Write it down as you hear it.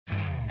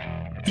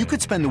You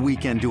could spend the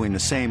weekend doing the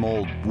same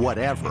old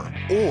whatever,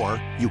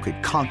 or you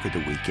could conquer the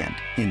weekend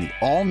in the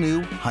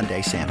all-new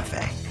Hyundai Santa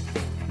Fe.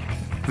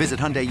 Visit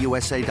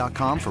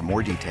HyundaiUSA.com for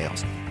more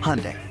details.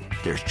 Hyundai,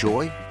 there's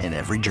joy in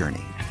every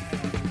journey.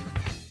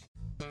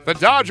 The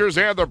Dodgers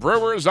and the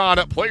Brewers on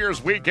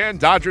Players Weekend.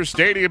 Dodger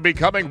Stadium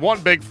becoming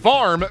one big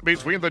farm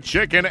between the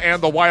chicken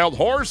and the wild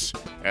horse.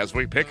 As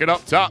we pick it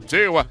up top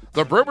two,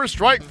 the Brewers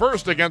strike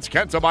first against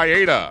Kenta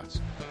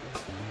Maeda.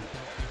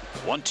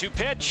 1-2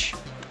 pitch.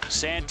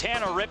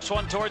 Santana rips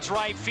one towards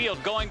right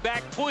field. Going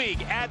back,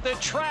 Puig at the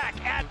track,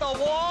 at the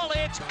wall.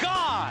 It's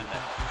gone.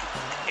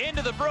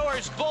 Into the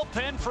Brewers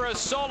bullpen for a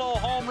solo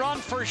home run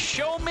for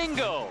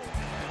Shomingo.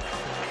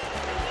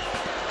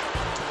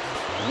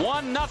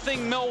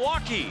 1-0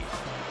 Milwaukee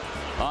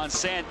on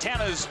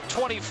Santana's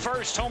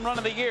 21st home run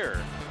of the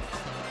year.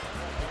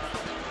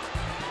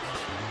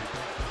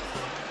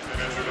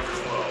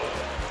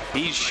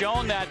 He's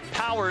shown that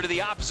power to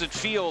the opposite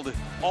field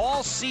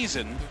all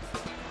season.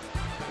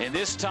 And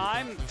this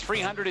time,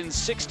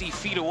 360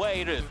 feet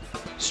away to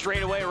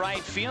straightaway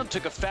right field.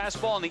 Took a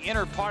fastball in the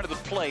inner part of the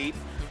plate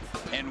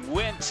and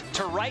went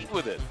to right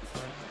with it.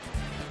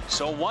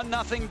 So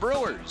 1-0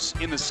 Brewers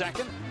in the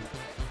second.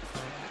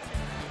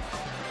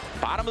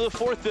 Bottom of the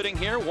fourth inning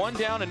here, one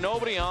down and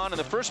nobody on, and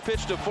the first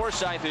pitch to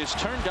Forsythe is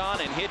turned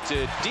on and hit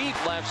to deep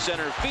left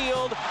center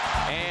field,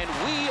 and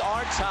we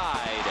are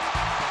tied.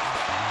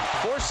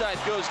 Forsythe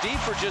goes deep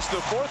for just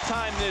the fourth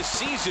time this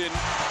season,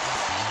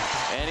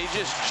 and he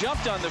just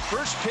jumped on the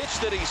first pitch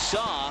that he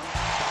saw,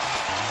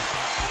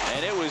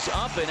 and it was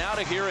up and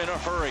out of here in a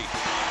hurry.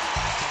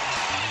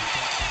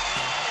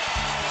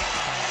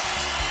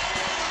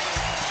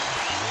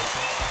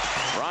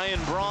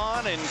 Ryan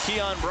Braun and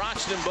Keon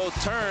Broxton both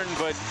turned,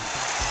 but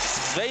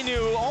they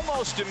knew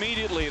almost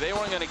immediately they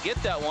weren't going to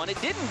get that one.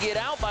 It didn't get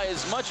out by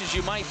as much as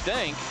you might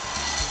think.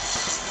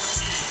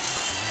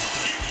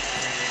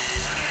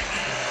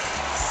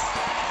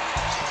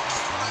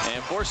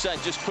 And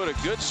Forsythe just put a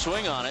good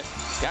swing on it,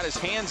 got his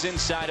hands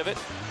inside of it,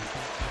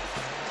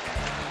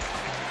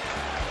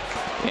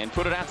 and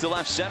put it out to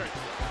left center.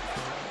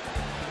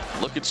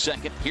 Look at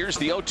second. Here's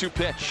the 0-2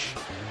 pitch.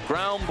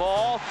 Ground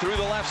ball through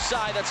the left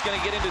side. That's going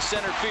to get into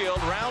center field.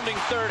 Rounding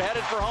third,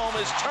 headed for home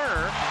is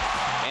Turner.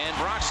 And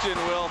Broxton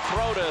will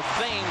throw to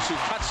Thames, who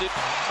cuts it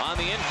on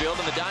the infield,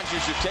 and the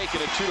Dodgers have taken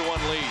a 2-1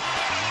 lead.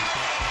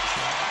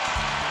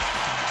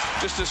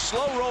 Just a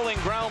slow rolling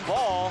ground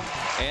ball,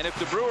 and if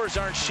the Brewers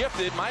aren't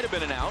shifted, it might have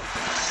been an out.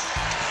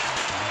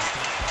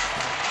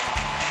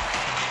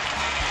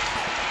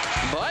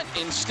 But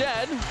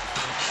instead,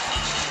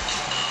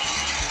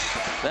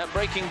 that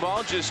breaking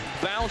ball just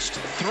bounced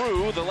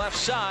through the left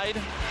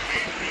side,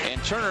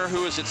 and Turner,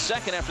 who is at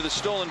second after the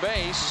stolen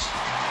base,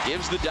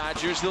 gives the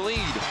Dodgers the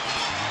lead.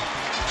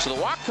 So the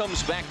walk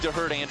comes back to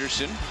hurt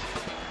Anderson.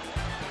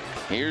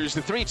 Here's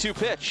the 3-2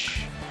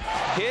 pitch.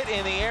 Hit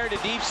in the air to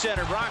deep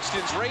center.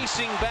 Broxton's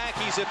racing back.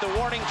 He's at the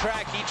warning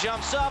track. He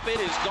jumps up. It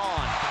is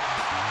gone.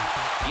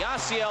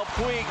 Yasiel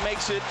Puig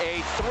makes it a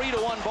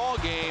 3-1 ball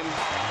game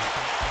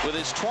with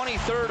his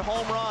 23rd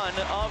home run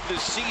of the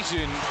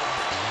season.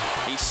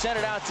 He sent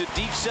it out to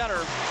deep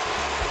center.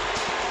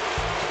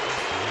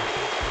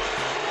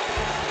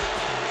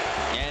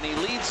 And he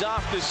leads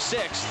off the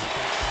sixth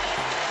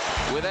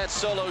with that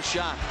solo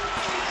shot.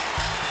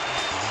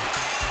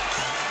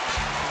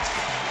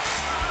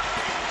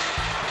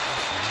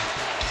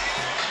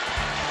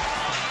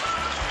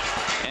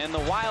 And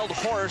the wild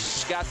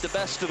horse got the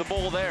best of the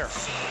bull there,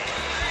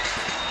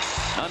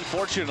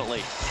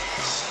 unfortunately.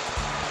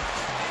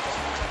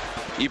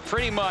 You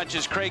pretty much,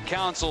 as Craig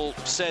Counsell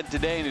said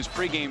today in his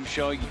pregame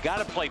show, you got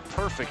to play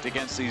perfect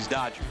against these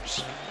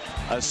Dodgers,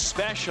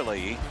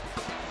 especially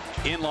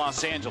in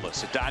Los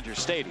Angeles at Dodger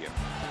Stadium.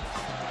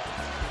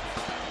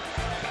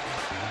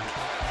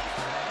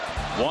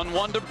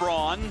 1-1 to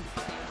Braun.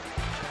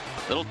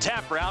 Little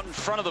tap route in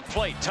front of the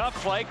plate. Tough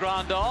play.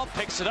 Grandal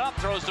picks it up,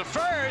 throws to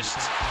first.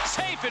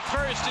 Safe at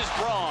first is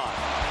Braun.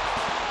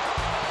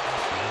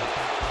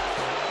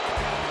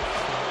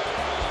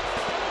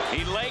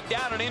 He laid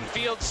down an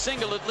infield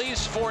single, at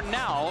least for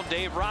now.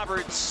 Dave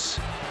Roberts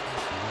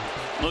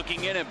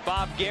looking in at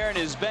Bob Guerin,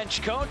 his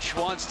bench coach,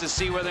 wants to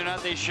see whether or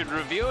not they should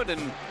review it,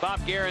 and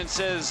Bob Guerin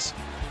says,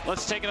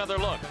 let's take another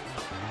look.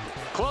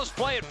 Close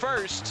play at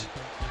first.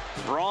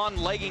 Braun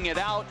legging it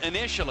out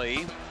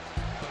initially.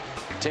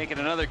 Taking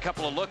another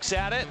couple of looks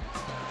at it.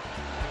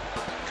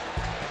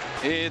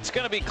 It's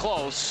going to be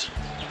close.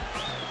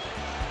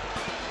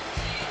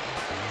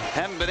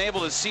 Haven't been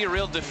able to see a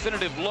real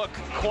definitive look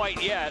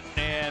quite yet,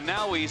 and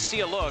now we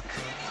see a look.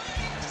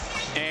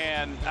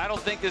 And I don't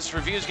think this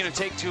review is going to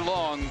take too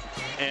long,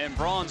 and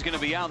Braun's going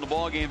to be out and the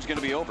ball game's going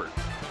to be over.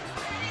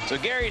 So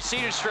Gary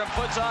Cedarstrom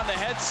puts on the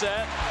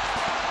headset.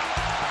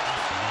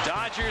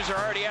 Dodgers are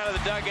already out of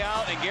the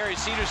dugout, and Gary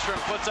Cedarstrom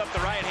puts up the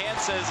right hand,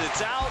 says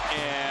it's out,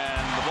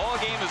 and the ball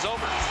game is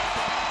over.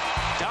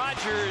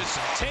 Dodgers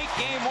take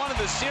game 1 of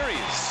the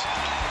series.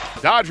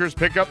 Dodgers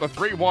pick up the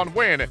 3-1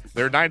 win,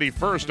 their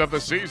 91st of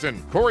the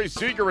season. Corey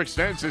Seager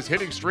extends his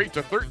hitting streak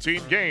to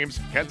 13 games.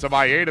 Kenta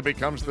Maeda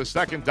becomes the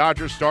second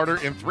Dodgers starter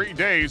in 3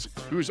 days,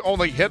 whose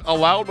only hit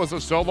allowed was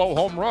a solo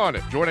home run,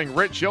 joining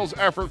Rich Hill's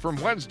effort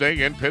from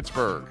Wednesday in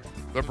Pittsburgh.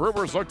 The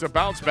Brewers look to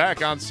bounce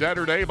back on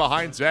Saturday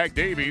behind Zach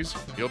Davies.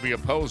 He'll be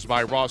opposed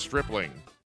by Ross Stripling.